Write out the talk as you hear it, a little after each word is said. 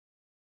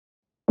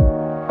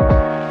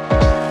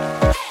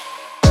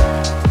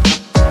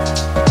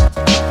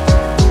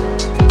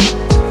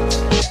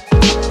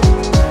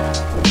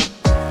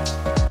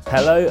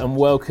Hello and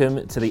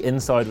welcome to the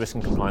Inside Risk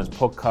and Compliance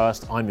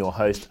podcast. I'm your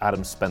host,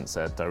 Adam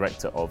Spencer,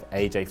 Director of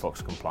AJ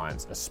Fox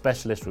Compliance, a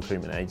specialist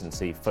recruitment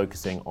agency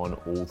focusing on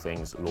all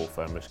things law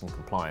firm risk and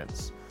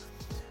compliance.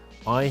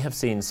 I have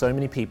seen so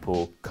many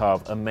people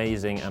carve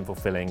amazing and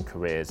fulfilling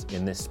careers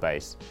in this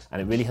space,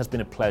 and it really has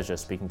been a pleasure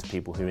speaking to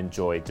people who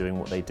enjoy doing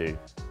what they do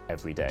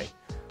every day.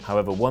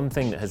 However, one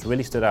thing that has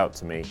really stood out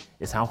to me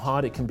is how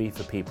hard it can be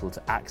for people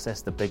to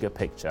access the bigger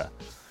picture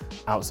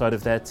outside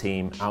of their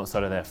team,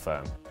 outside of their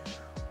firm.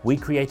 We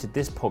created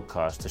this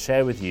podcast to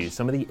share with you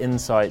some of the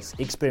insights,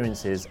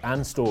 experiences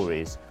and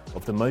stories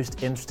of the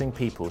most interesting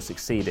people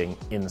succeeding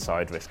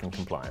inside risk and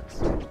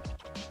compliance.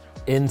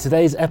 In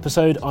today's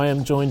episode, I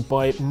am joined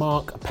by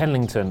Mark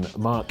Penlington.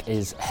 Mark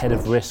is Head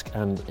of Risk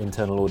and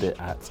Internal Audit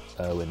at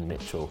Irwin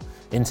Mitchell.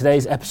 In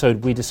today's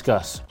episode, we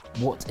discuss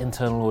what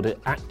internal audit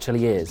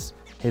actually is.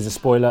 Here's a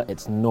spoiler,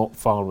 it's not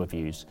file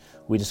reviews.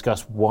 We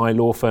discuss why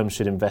law firms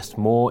should invest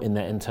more in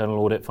their internal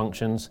audit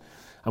functions.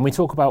 And we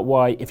talk about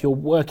why, if you're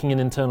working in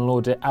internal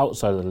audit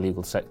outside of the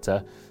legal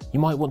sector,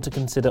 you might want to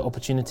consider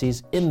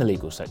opportunities in the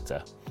legal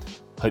sector.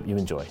 Hope you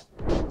enjoy.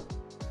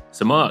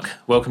 So Mark,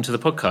 welcome to the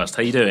podcast.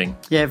 How are you doing?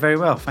 Yeah, very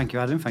well. Thank you,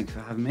 Adam. Thank you for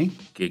having me.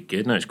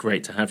 Good. No, it's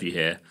great to have you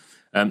here.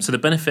 So for the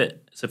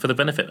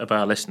benefit of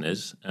our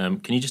listeners,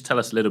 can you just tell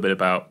us a little bit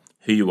about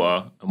who you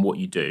are and what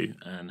you do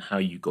and how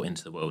you got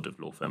into the world of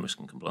law firm risk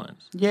and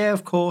compliance? Yeah,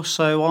 of course.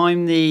 So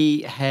I'm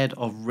the Head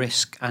of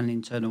Risk and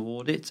Internal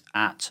Audit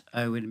at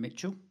Irwin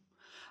Mitchell.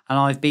 And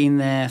I've been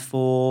there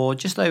for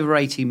just over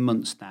 18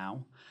 months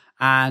now.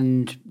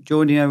 And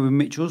joining Irwin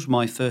Mitchell was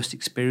my first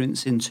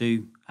experience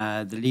into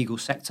the legal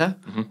sector,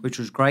 which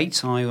was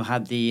great. I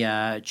had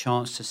the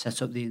chance to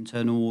set up the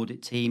internal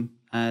audit team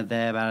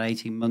there about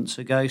 18 months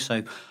ago.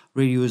 So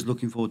really was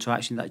looking forward to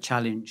actually that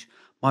challenge.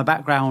 My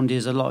background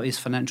is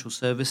financial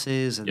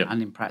services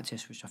and in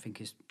practice, which I think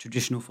is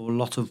traditional for a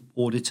lot of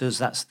auditors.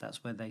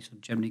 That's where they sort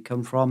of generally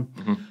come from.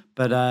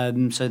 But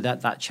so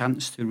that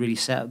chance to really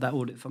set up that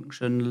audit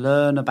function,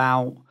 learn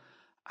about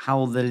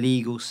how the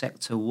legal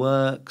sector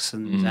works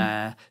and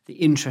the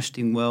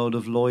interesting world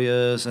of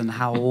lawyers and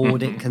how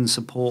audit can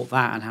support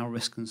that and how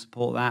risk can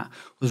support that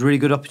was a really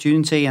good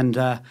opportunity. And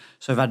so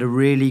I've had a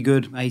really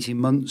good 18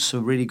 months, a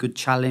really good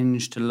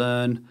challenge to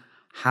learn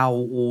how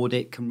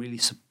audit can really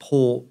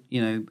support,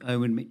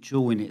 Irwin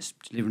Mitchell in its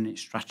delivering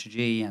its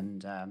strategy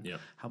and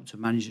help to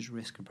manage its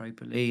risk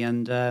appropriately.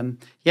 And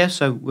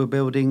so we're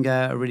building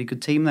a really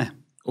good team there.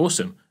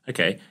 Awesome.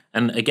 Okay.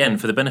 And again,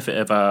 for the benefit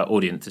of our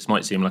audience, this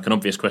might seem like an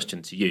obvious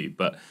question to you,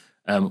 but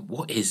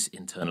what is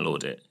internal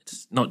audit?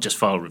 It's not just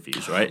file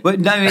reviews, right? Well,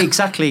 no,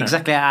 exactly.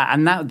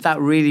 And that's a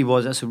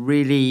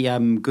really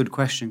good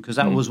question, because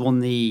that was one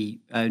of the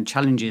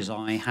challenges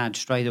I had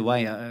straight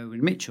away at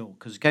Irwin Mitchell,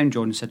 because again,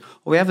 Jordan said,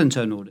 we have an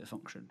internal audit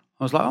function.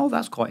 I was like,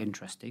 that's quite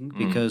interesting,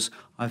 because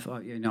I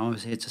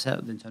was here to set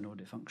up the internal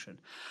audit function.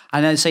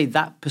 And I'd say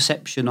that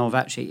perception of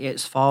actually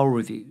it's file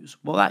reviews,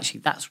 well,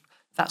 actually that's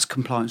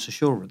compliance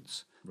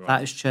assurance.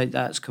 Right.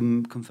 That's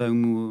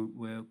confirming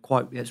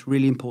it's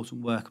really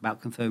important work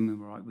about confirming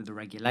we're right with the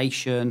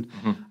regulation,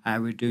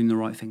 we're doing the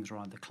right things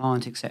around the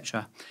client,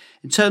 etc.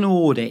 Internal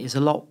audit is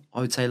a lot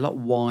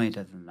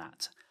wider than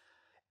that.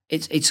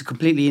 It's a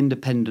completely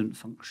independent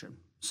function.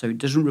 So it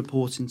doesn't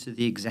report into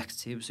the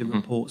executives, it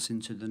reports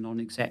into the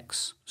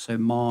non-execs. So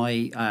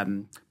my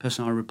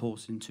person I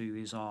report into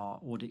is our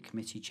audit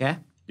committee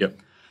chair. Yep.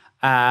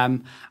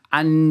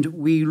 And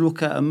we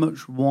look at a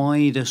much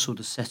wider sort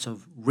of set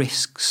of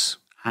risks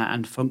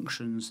and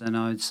functions than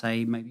I would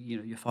say maybe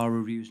your file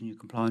reviews and your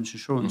compliance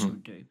assurance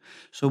would do.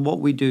 So what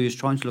we do is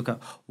trying to look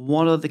at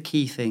what are the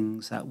key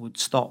things that would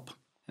stop,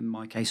 in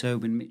my case,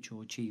 Irwin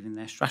Mitchell achieving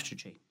their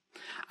strategy.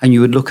 And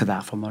you would look at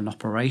that from an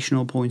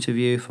operational point of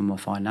view, from a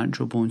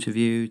financial point of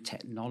view,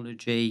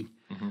 technology,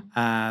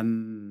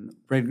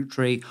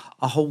 regulatory,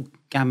 a whole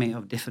gamut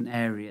of different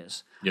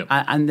areas. Yep.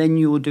 And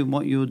then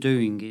what you're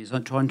doing is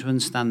trying to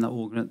understand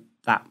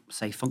that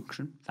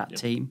function, that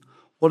team.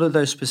 What are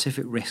those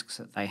specific risks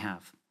that they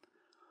have?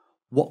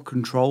 What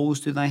controls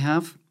do they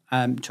have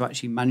to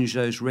actually manage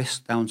those risks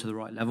down to the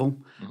right level?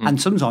 And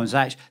sometimes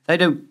they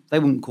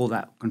wouldn't call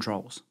that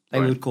controls. They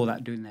would call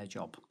that doing their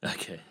job.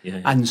 Okay.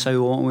 Yeah. And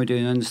so what we're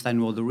doing is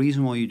understand, the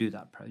reason why you do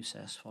that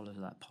process, follow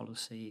that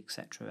policy,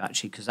 etc.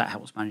 Actually, because that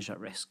helps manage that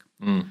risk.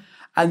 And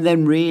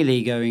then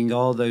really going,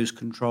 are those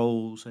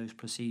controls, those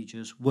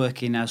procedures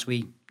working as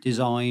we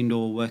designed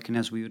or working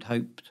as we had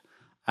hoped?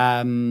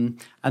 And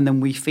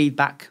then we feed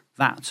back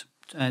that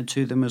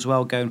to them as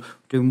well,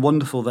 doing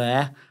wonderful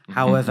there.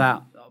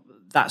 However,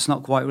 that's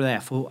not quite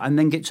there. And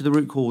then get to the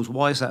root cause.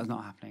 Why is that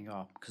not happening?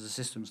 Because the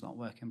system's not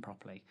working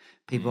properly.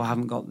 People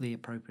haven't got the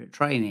appropriate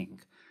training.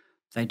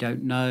 They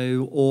don't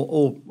know,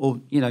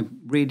 or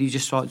really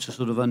just try to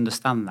sort of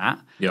understand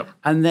that. Yep.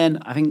 And then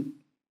I think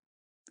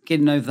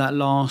getting over that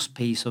last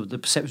piece of the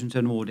perception of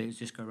internal audit is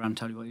just go around and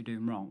tell you what you're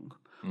doing wrong.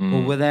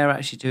 Well, we're there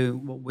actually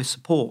doing what with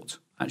support.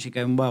 Actually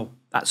going,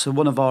 that's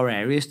one of our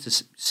areas to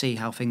see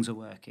how things are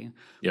working.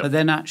 Yep. But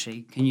then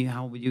actually,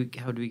 how do we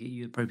get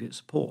you appropriate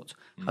support?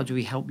 How do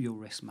we help your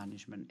risk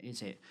management?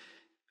 Is it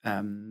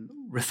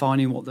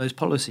refining what those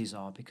policies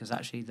are, because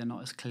actually they're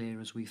not as clear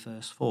as we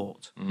first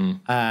thought.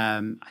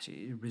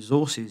 Actually, a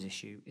resources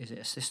issue, is it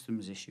a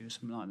systems issue, or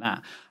something like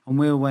that? And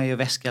we're a way of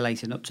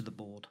escalating up to the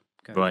board.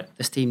 Going, Right.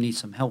 This team needs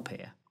some help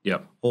here. Yeah.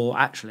 Or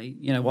actually,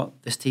 you know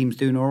what, this team's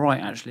doing all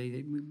right,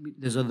 actually.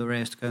 There's other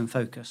areas to go and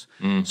focus.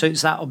 So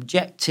it's that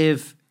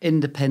objective,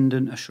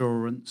 independent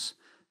assurance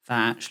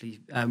that actually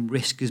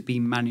risk is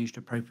being managed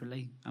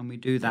appropriately. And we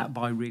do that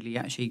by really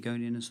actually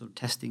going in and sort of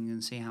testing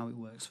and see how it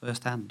works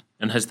firsthand.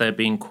 And has there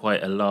been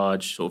quite a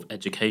large sort of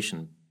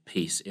education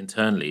piece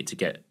internally to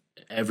get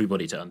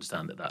everybody to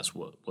understand that that's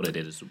what it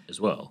is as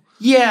well?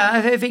 Yeah,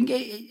 I think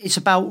it's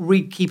about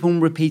keep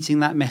on repeating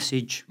that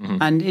message.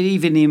 And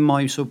even in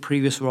my sort of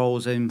previous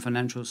roles in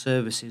financial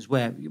services,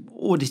 where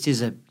audit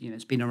is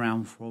it's been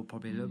around for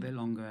probably a little bit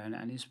longer,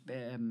 and it's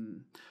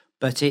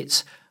but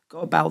it's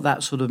got about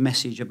that sort of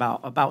message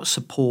about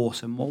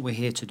support and what we're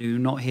here to do,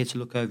 not here to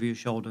look over your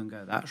shoulder and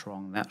go, that's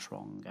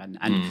wrong,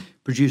 and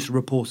produce a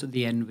report at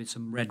the end with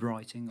some red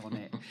writing on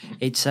it.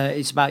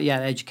 It's about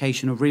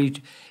education of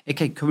really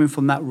coming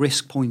from that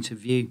risk point of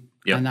view,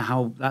 and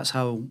that's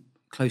how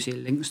closely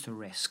it links to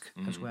risk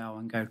as well,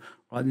 and go,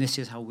 right, and this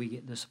is how we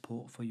get the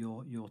support for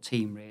your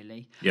team,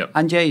 really.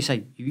 And you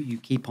say you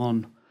keep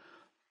on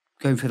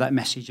going through that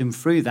message, and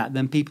through that,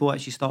 then people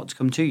actually start to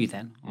come to you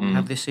then. I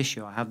have this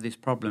issue, I have this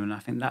problem, and I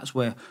think that's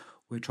where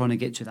we're trying to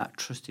get to that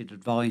trusted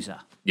advisor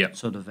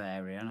sort of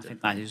area. And I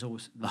think that is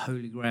always the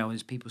holy grail,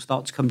 is people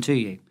start to come to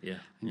you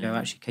and go,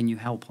 actually, can you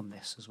help on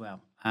this as well?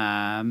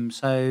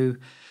 So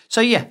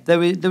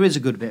there is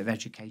a good bit of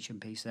education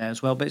piece there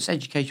as well, but it's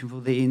education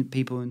for the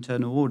people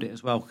internal audit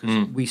as well,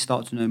 because we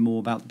start to know more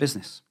about the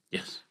business,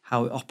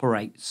 how it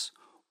operates,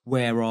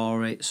 where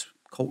are its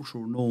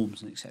cultural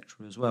norms and etc.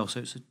 as well.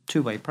 So it's a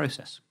two-way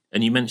process.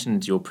 And you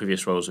mentioned your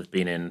previous roles have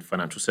been in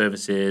financial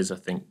services. I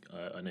think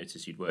I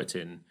noticed you'd worked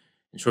in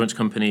insurance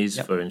companies,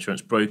 for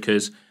insurance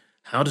brokers.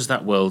 How does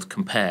that world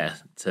compare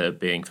to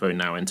being thrown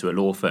now into a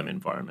law firm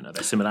environment? Are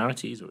there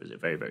similarities, or is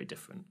it very, very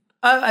different?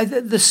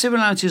 The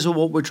similarities are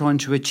what we're trying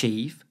to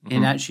achieve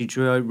in actually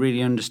to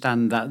really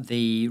understand that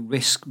the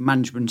risk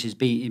management is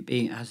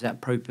has that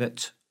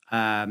appropriate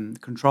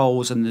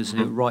controls, and there's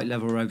a right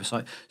level of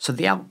oversight. So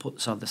the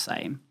outputs are the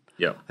same.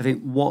 I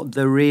think what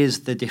there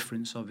is the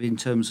difference of in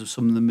terms of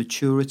some of the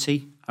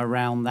maturity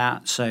around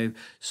that. So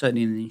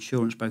certainly in the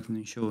insurance, both in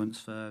the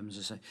insurance firms,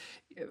 I say,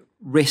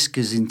 risk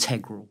is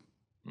integral.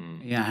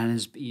 And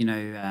has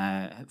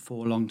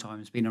for a long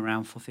time, it's been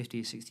around for 50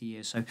 or 60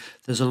 years. So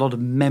there's a lot of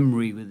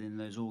memory within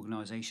those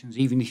organisations,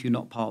 even if you're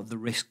not part of the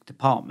risk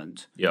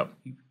department. You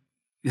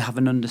have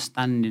an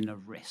understanding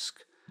of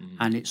risk.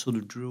 And it's sort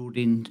of drilled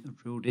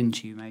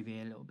into you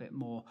maybe a little bit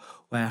more.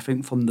 Where I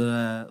think from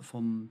the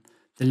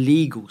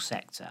legal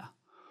sector,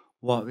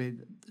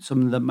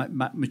 some of the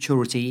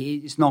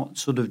maturity is not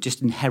sort of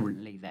just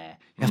inherently there.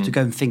 You have to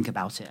go and think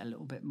about it a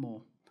little bit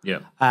more.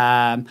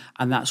 And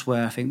that's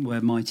where I think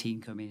where my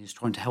team come in, is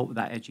trying to help with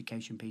that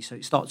education piece. So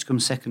it starts to become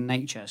second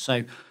nature.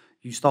 So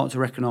you start to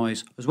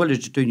recognise, as well as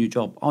just doing your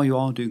job, you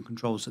are doing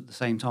controls at the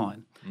same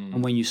time.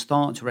 And when you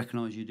start to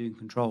recognise you're doing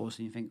controls,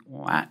 and you think,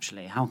 well,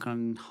 actually, how can I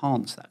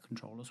enhance that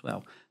control as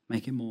well?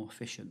 Make it more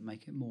efficient,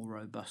 make it more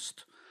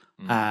robust.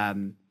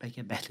 Make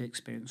a better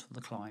experience for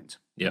the client,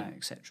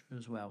 etc.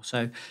 as well.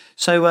 So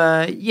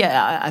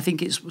I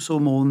think it's sort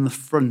of more on the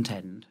front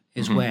end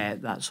is where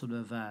that sort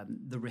of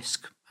the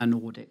risk and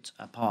audit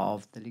part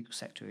of the legal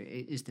sector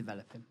is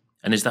developing.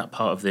 And is that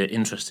part of the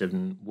interest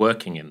in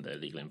working in the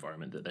legal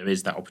environment, that there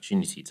is that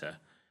opportunity to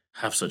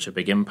have such a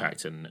big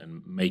impact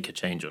and make a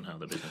change on how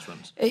the business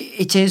runs?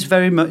 It is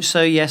very much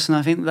so, yes. And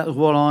I think that's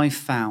what I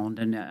found,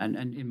 and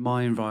in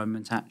my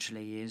environment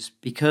actually, is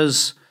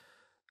because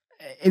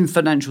in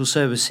financial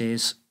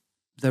services,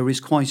 there is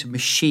quite a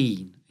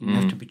machine. You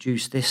have to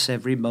produce this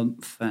every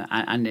month,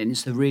 and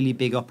it's a really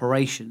big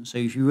operation. So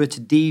if you were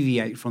to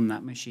deviate from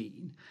that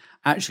machine,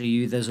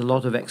 actually there's a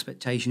lot of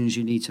expectations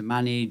you need to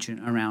manage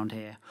around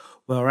here.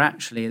 Where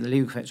actually at the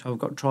legal sector,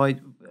 I've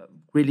tried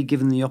really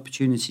given the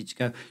opportunity to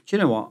go, do you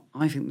know what?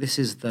 I think this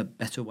is the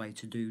better way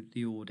to do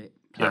the audit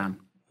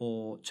plan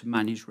or to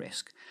manage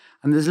risk.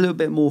 And there's a little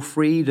bit more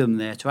freedom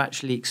there to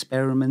actually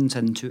experiment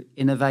and to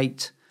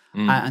innovate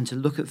and to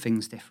look at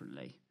things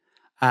differently.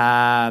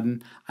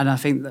 And I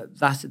think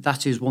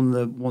that is one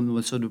of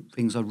the sort of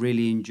things I've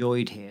really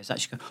enjoyed here. Is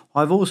actually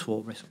I've always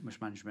thought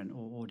risk management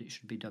or audit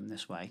should be done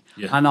this way,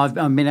 and I've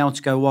been able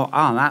to go,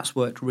 that's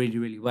worked really,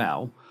 really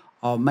well.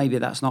 Or maybe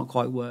that's not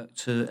quite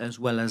worked as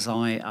well as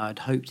I'd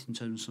hoped in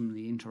terms of some of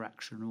the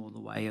interaction or the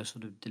way I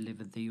sort of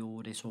delivered the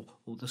audit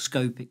or the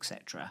scope,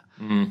 etc.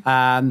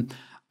 But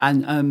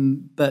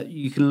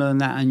you can learn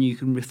that and you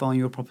can refine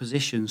your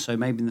proposition. So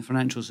maybe in the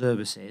financial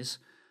services,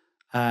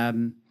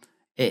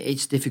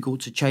 it's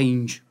difficult to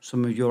change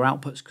some of your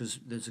outputs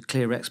because there's a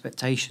clear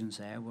expectations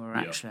there, where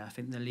actually I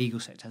think the legal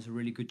sector has a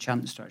really good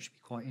chance to actually be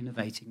quite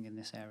innovating in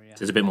this area. So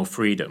there's a bit more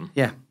freedom.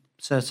 Yeah,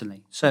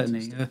 certainly.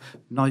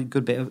 Nice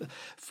good bit of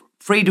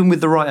freedom with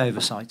the right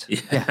oversight.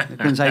 It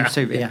comes over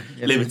to,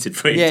 limited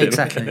freedom. Yeah,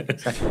 exactly.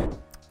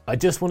 I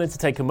just wanted to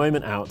take a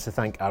moment out to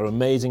thank our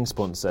amazing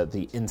sponsor,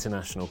 the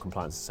International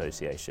Compliance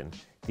Association.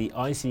 The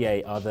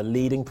ICA are the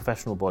leading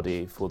professional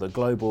body for the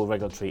global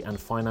regulatory and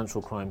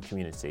financial crime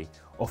community,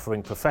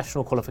 offering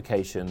professional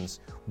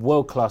qualifications,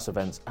 world-class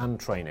events and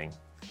training.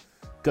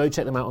 Go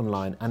check them out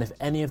online, and if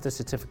any of the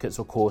certificates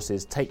or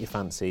courses take your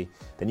fancy,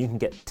 then you can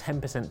get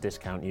 10%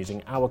 discount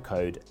using our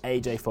code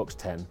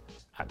AJFox10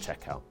 at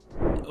checkout.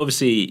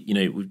 Obviously,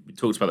 we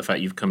talked about the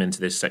fact you've come into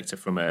this sector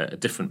from a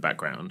different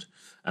background,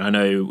 and I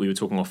know we were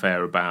talking off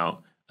air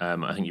about,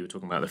 I think you were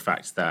talking about the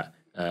fact that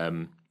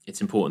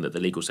it's important that the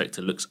legal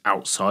sector looks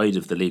outside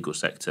of the legal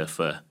sector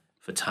for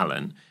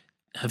talent.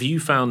 Have you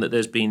found that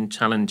there's been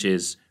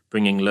challenges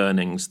bringing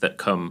learnings that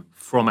come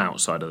from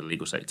outside of the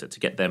legal sector to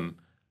get them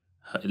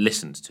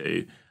listened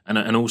to,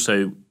 and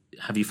also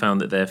have you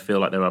found that there feel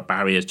like there are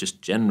barriers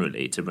just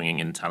generally to bringing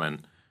in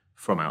talent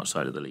from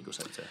outside of the legal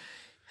sector?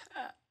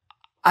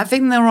 I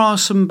think there are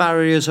some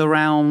barriers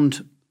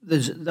around.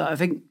 I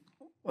think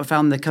I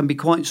found there can be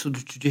quite sort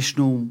of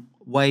traditional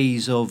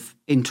ways of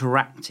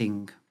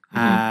interacting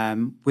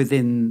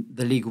within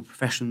the legal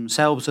profession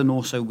themselves, and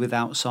also with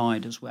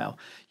outside as well.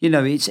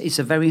 It's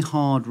a very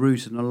hard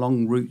route and a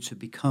long route to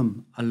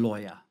become a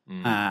lawyer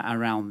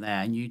around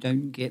there, and you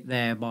don't get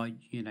there by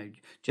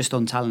just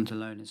on talent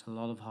alone. It's a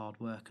lot of hard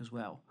work as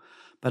well.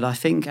 But I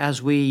think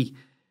as we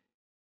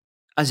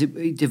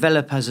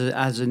develop as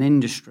an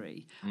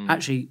industry,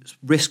 actually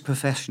risk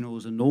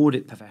professionals and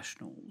audit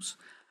professionals,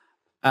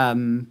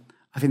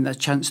 I think that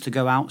chance to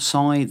go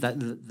outside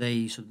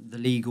the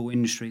legal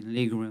industry, the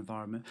legal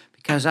environment,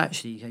 because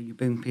actually you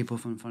bring people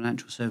from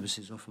financial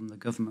services or from the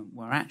government,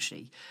 where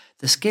actually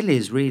the skill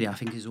is really, I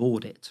think, is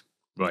audit,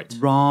 right,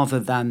 rather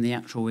than the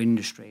actual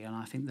industry, and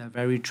I think they're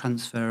very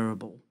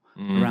transferable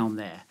around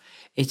there.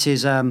 It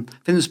is, I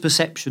think this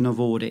perception of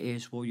audit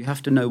is, well, you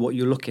have to know what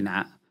you're looking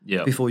at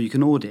before you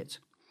can audit.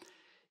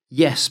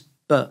 Yes,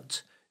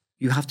 but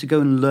you have to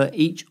go and learn.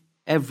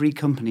 Every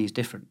company is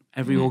different,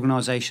 every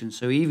organisation.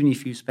 So even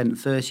if you spent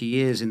 30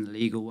 years in the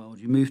legal world,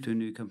 you move to a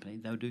new company,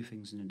 they'll do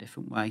things in a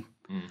different way,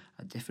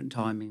 at different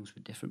timings,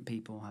 with different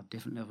people, have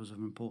different levels of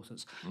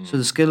importance. So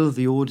the skill of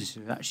the auditor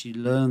is to actually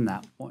learn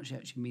that, what it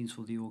actually means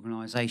for the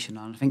organisation.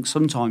 And I think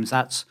sometimes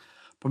that's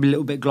probably a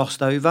little bit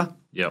glossed over.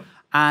 Yeah.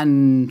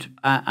 And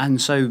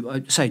so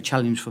I'd say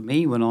challenge for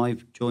me when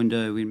I've joined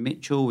Irwin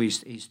Mitchell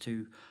is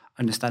to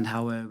understand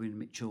how Irwin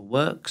Mitchell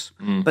works.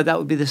 But that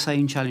would be the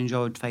same challenge I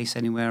would face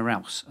anywhere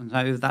else. And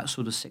over that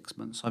sort of 6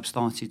 months, I've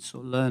started to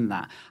sort of learn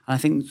that. And I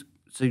think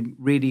so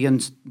really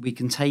we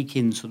can take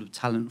in sort of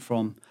talent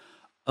from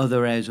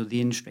other areas of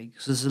the industry,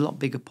 because there's a lot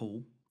bigger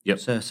pool,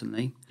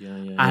 certainly.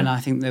 And I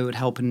think they would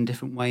help in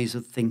different ways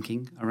of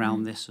thinking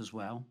around this as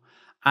well.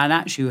 And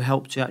actually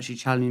help to actually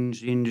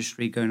challenge the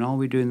industry, going, are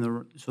we doing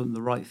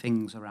the right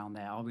things around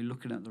there? Are we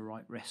looking at the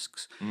right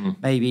risks?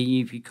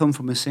 Maybe if you come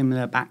from a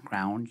similar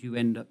background, you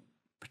end up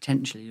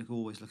potentially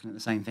always looking at the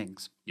same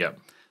things. Yeah.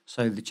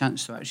 So the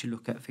chance to actually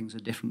look at things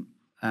of different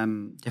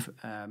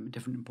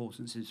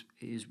importance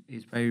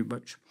is very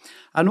much.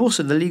 And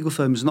also the legal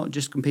firms are not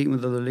just competing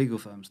with other legal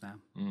firms now.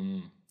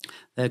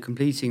 They're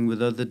competing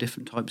with other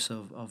different types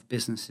of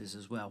businesses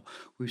as well.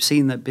 We've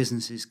seen that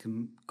businesses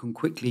can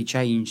quickly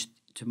change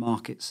to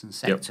markets and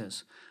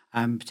sectors,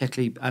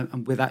 particularly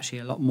with actually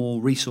a lot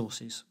more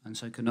resources, and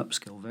so can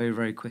upskill very,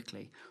 very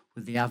quickly.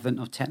 With the advent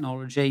of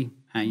technology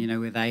and,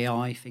 with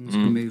AI, things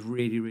can move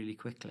really, really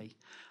quickly.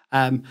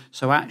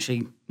 So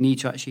actually need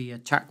to actually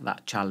attract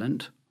that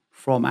talent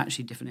from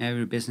actually different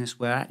area of business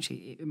where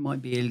actually they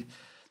might be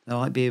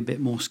a bit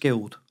more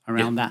skilled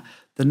around that.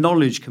 The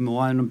knowledge I'm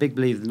a big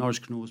believer the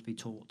knowledge can always be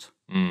taught.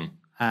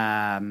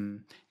 But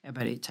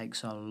it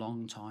takes a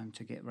long time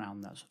to get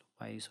around that sort of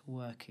ways of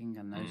working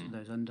and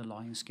those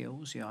underlying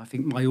skills. I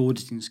think my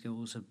auditing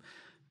skills have,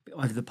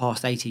 over the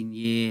past 18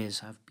 years,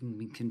 have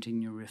been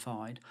continually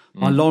refined.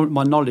 My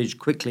knowledge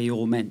quickly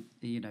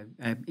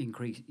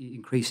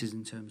increases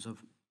in terms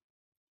of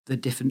the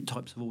different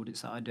types of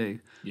audits that I do.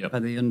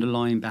 But the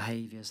underlying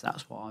behaviours,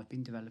 that's what I've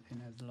been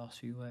developing over the last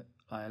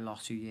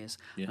few years.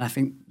 And I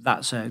think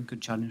that's a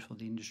good challenge for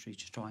the industry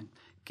to try and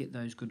get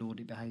those good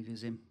audit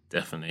behaviours in.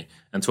 Definitely.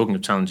 And talking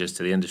of challenges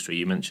to the industry,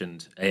 you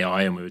mentioned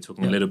AI, and we were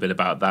talking a little bit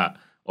about that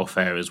off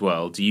air as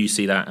well. Do you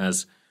see that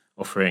as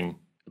offering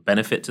a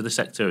benefit to the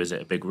sector? Is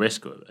it a big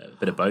risk, or a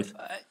bit of both?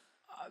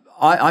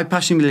 I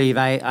personally believe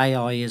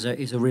AI is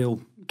a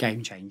real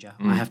game changer,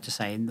 I have to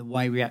say, in the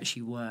way we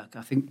actually work.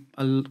 I think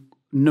a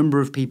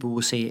number of people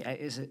will see it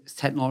as a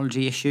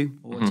technology issue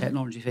or a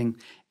technology thing.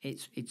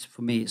 It's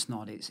for me, it's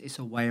not. It's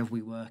a way of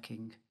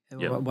working.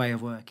 Way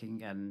of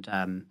working and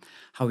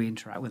how we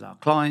interact with our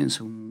clients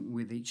and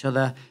with each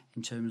other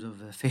in terms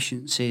of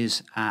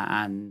efficiencies.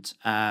 And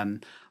I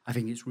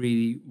think it's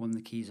really one of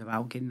the keys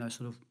about getting that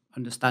sort of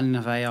understanding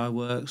of AI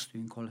works,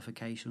 doing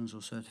qualifications or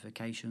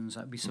certifications.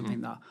 That'd be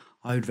something that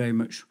I would very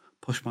much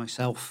push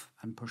myself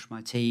and push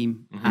my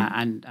team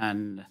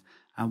and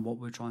what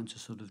we're trying to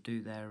sort of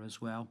do there as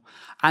well.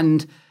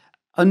 And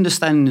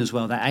understanding as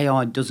well that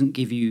AI doesn't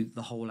give you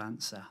the whole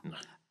answer. No.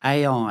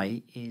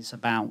 AI is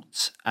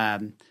about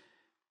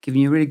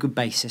giving you a really good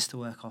basis to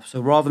work off. So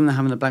rather than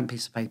having a blank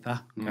piece of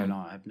paper and going,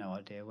 I have no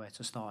idea where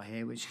to start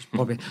here, which is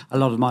probably a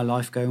lot of my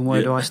life going,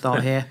 where do I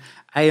start here?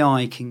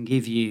 AI can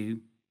give you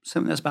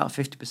something that's about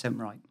 50%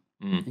 right.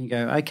 And you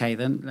go, okay,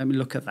 then let me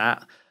look at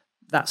that.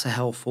 That's a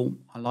helpful.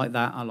 I like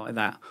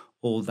that.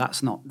 Or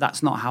that's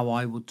not how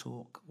I would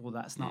talk, or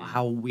that's not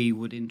how we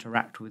would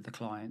interact with the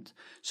client.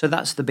 So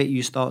that's the bit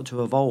you start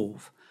to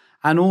evolve.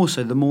 And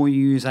also, the more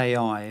you use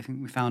AI, I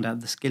think we found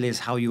out the skill is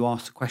how you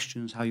ask the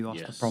questions, how you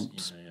ask the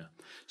prompts.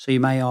 So you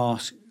may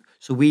ask,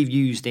 so we've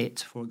used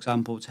it, for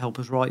example, to help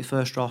us write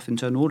first draft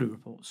internal audit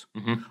reports.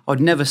 I'd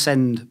never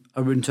send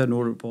an internal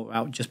audit report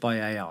out just by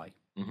AI.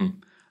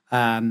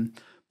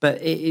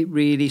 But it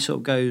really sort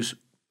of goes,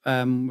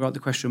 write the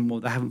question, well,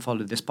 they haven't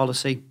followed this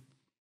policy.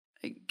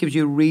 It gives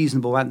you a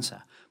reasonable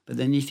answer. But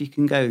then if you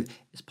can go,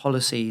 it's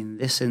policy in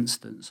this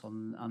instance,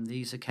 on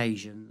these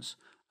occasions,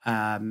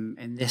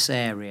 in this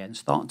area, and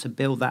start to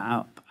build that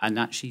up and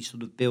actually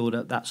sort of build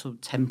up that sort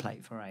of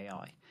template for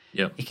AI.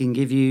 It can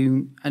give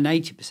you an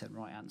 80%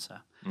 right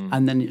answer.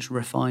 And then it's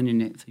refining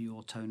it for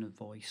your tone of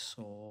voice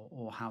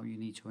or how you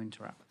need to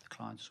interact with the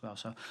client as well.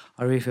 So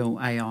I really feel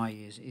AI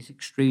is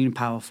extremely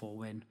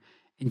powerful in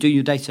doing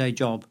your day-to-day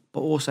job, but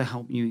also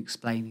helping you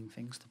explaining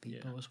things to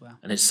people as well.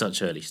 And it's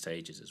such early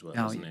stages as well,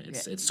 isn't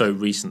it? It's so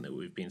recent that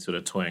we've been sort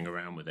of toying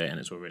around with it, and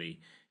it's already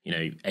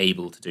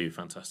able to do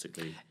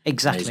fantastically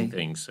amazing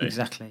things. So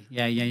exactly.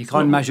 Yeah. You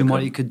can't imagine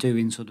what it could do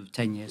in sort of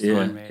 10 years'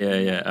 time,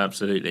 really. Yeah,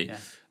 absolutely.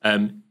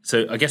 Yeah.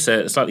 So I guess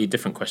a slightly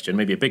different question,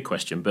 maybe a big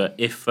question, but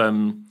if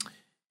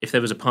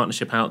there was a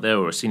partnership out there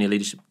or a senior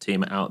leadership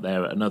team out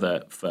there at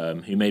another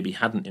firm who maybe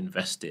hadn't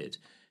invested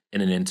in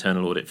an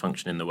internal audit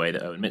function in the way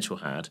that Owen Mitchell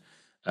had,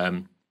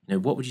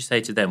 what would you say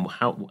to them?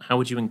 How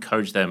would you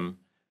encourage them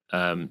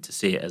to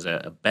see it as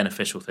a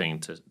beneficial thing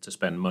to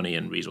spend money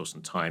and resource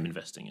and time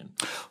investing in?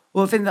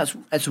 Well, I think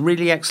that's a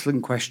really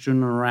excellent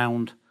question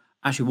around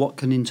actually what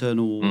can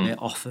internal audit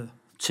offer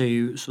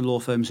to law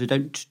firms who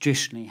don't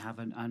traditionally have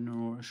an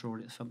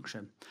audit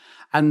function.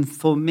 And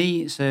for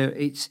me, so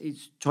it's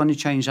trying to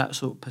change that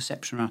sort of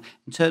perception around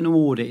internal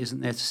audit isn't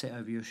there to sit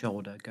over your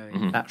shoulder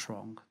going, that's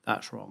wrong,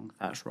 that's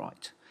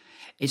right.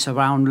 It's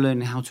around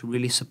learning how to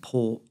really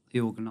support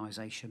the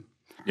organisation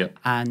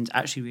and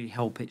actually really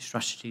help its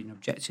strategy and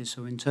objectives.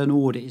 So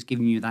internal audit is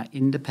giving you that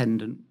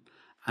independent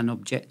and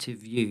objective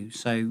view.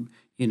 So,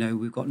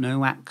 we've got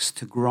no axe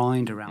to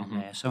grind around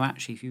there. So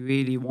actually, if you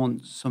really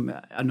want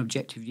an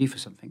objective view for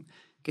something,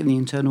 get the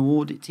internal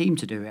audit team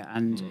to do it.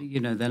 And,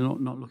 they're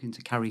not looking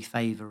to carry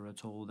favour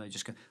at all. They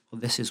just go, well,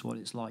 this is what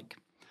it's like.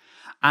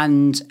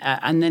 And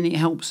then it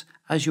helps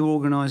as your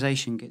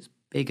organisation gets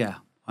bigger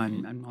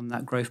and on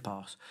that growth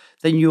path,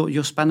 then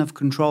your span of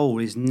control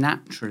is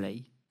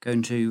naturally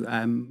going to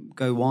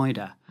go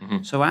wider.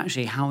 So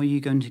actually, how are you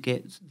going to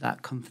get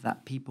that comfort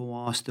that people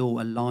are still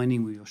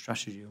aligning with your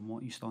strategy and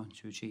what you're starting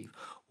to achieve?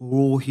 We're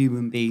all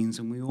human beings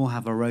and we all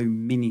have our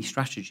own mini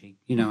strategy,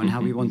 and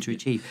how we want to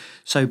achieve.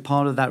 So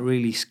part of that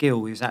really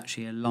skill is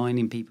actually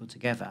aligning people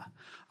together.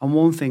 And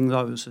one thing that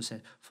I also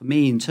said, for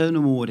me,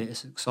 internal audit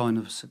is a sign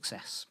of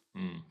success.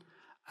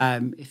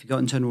 If you've got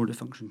internal audit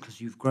function, because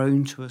you've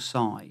grown to a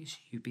size,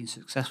 you've been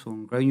successful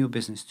in growing your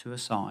business to a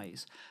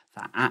size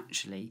that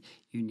actually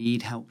you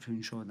need help to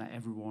ensure that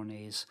everyone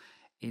is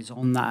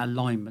on that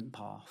alignment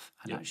path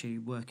and actually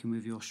working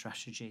with your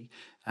strategy,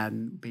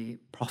 be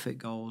it profit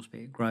goals, be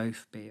it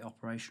growth, be it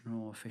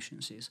operational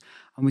efficiencies.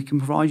 And we can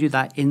provide you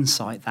that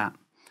insight that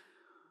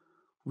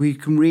we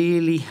can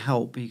really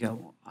help you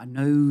go, I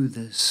know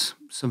there's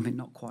something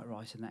not quite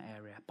right in that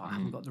area, but I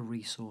haven't got the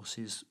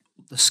resources,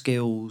 the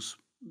skills,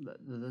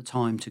 the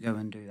time to go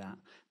and do that.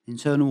 The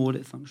internal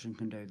audit function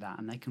can do that,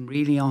 and they can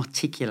really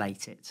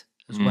articulate it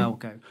as well.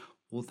 Go,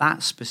 well,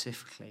 that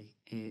specifically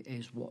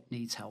is what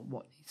needs help,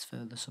 what needs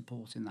further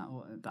support in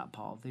that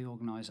part of the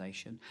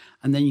organisation,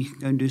 and then you can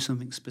go and do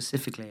something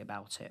specifically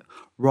about it,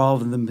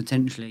 rather than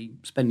potentially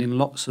spending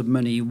lots of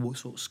money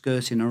sort of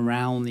skirting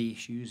around the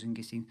issues and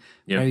getting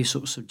very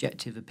sort of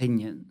subjective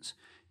opinions.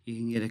 You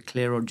can get a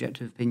clear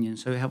objective opinion,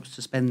 so it helps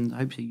to spend.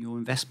 Hopefully, your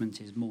investment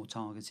is more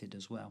targeted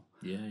as well.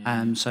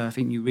 So I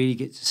think you really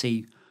get to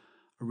see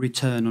a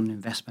return on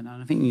investment,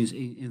 and I think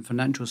in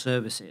financial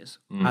services,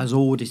 as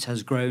audit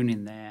has grown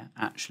in there,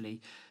 actually,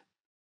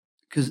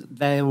 because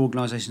they're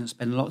organisations that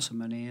spend lots of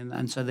money,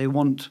 and so they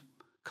want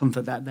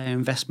comfort that their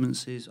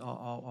investments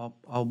are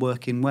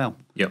working well.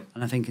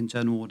 And I think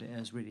internal audit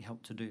has really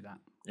helped to do that.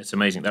 It's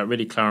amazing. That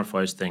really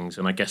clarifies things,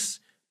 and I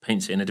guess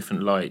paints it in a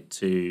different light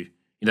to.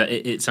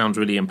 It sounds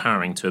really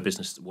empowering to a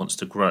business that wants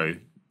to grow,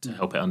 to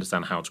help it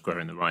understand how to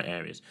grow in the right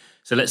areas.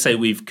 So let's say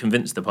we've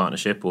convinced the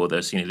partnership or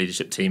the senior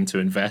leadership team to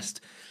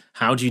invest.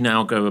 How do you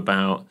now go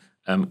about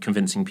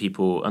convincing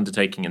people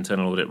undertaking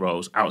internal audit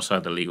roles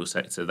outside the legal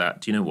sector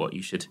that, do you know what,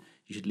 you should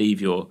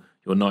leave your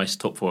nice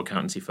top 4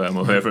 accountancy firm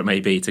or whoever it may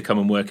be to come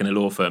and work in a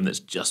law firm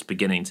that's just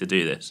beginning to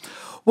do this?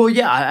 Well,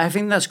 yeah, I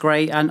think that's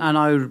great. And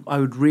I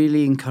would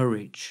really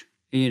encourage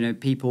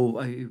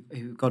people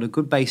who've got a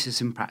good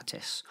basis in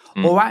practice,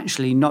 or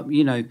actually not,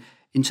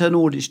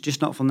 internal audit's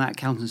just not from that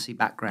accountancy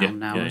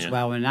background as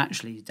well, and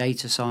actually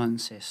data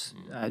scientists,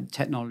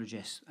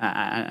 technologists,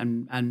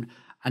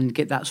 and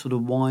get that sort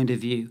of wider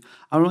view.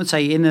 I want to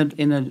say in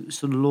a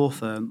sort of law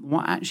firm,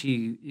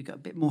 you got a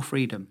bit more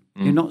freedom.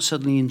 You're not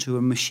suddenly into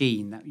a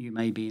machine that you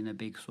may be in a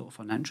big sort of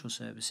financial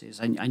services,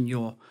 and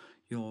you're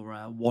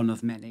one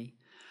of many.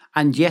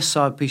 And yes,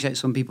 I appreciate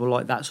some people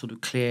like that sort of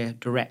clear,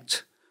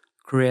 direct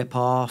career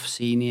path,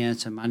 senior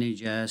to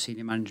manager,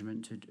 senior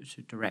management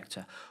to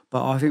director.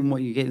 But I think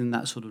what you get in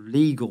that sort of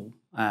legal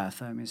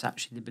firm is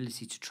actually the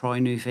ability to try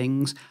new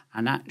things.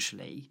 And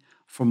actually,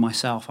 from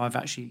myself, I've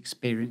actually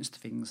experienced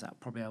things that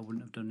probably I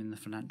wouldn't have done in the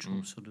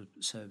financial sort of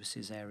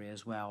services area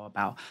as well,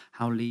 about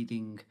how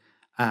leading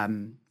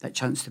that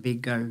chance to be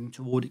going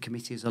to audit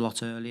committees a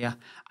lot earlier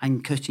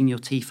and cutting your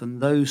teeth on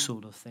those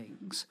sort of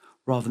things,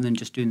 rather than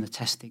just doing the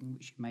testing,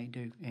 which you may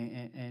do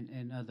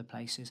in other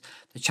places.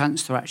 The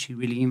chance to actually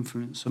really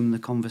influence some of the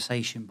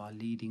conversation by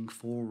leading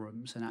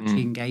forums and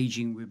actually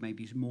engaging with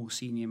maybe more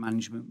senior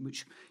management,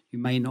 which you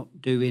may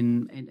not do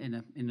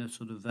in a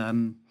sort of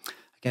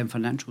again,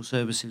 financial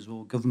services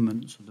or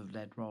government sort of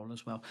led role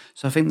as well.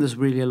 So I think there's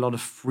really a lot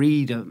of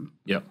freedom.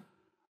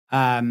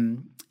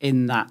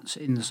 In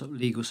the sort of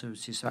legal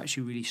services to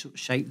actually really sort of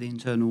shape the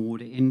internal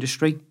audit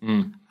industry.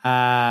 And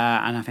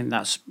I think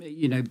that's,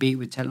 be it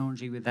with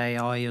technology, with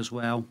AI as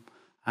well.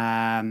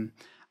 And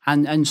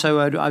so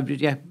I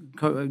would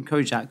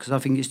encourage that, because I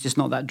think it's just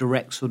not that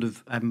direct sort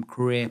of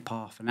career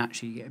path, and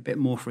actually get a bit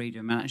more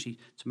freedom, and actually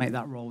to make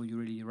that role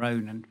really your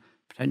own, and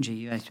potentially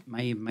you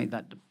may even make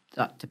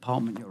that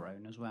department your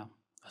own as well.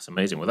 That's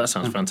amazing. Well, that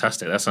sounds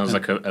fantastic. That sounds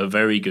like a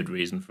very good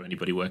reason for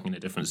anybody working in a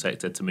different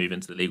sector to move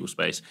into the legal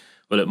space.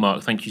 Well, look,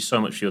 Mark, thank you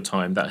so much for your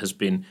time. That has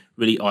been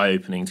really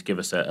eye-opening to give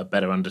us a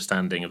better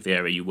understanding of the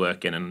area you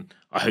work in, and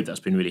I hope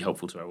that's been really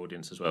helpful to our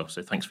audience as well.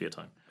 So thanks for your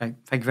time. Okay.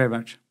 Thank you very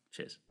much.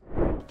 Cheers.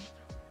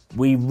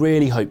 We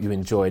really hope you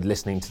enjoyed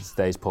listening to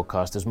today's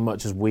podcast as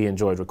much as we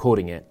enjoyed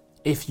recording it.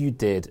 If you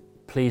did,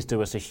 please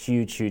do us a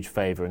huge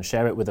favour and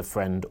share it with a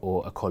friend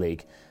or a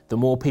colleague. The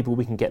more people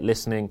we can get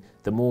listening,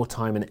 the more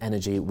time and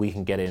energy we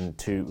can get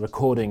into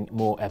recording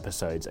more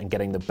episodes and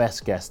getting the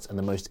best guests and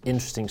the most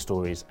interesting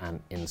stories and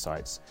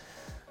insights.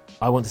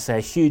 I want to say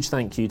a huge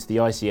thank you to the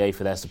ICA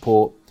for their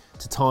support,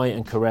 to Ty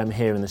and Karem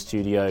here in the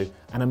studio,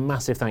 and a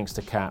massive thanks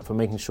to Kat for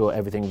making sure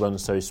everything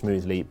runs so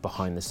smoothly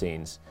behind the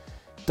scenes.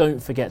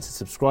 Don't forget to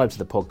subscribe to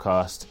the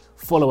podcast,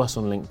 follow us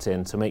on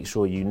LinkedIn to make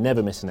sure you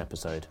never miss an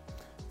episode.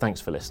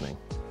 Thanks for listening.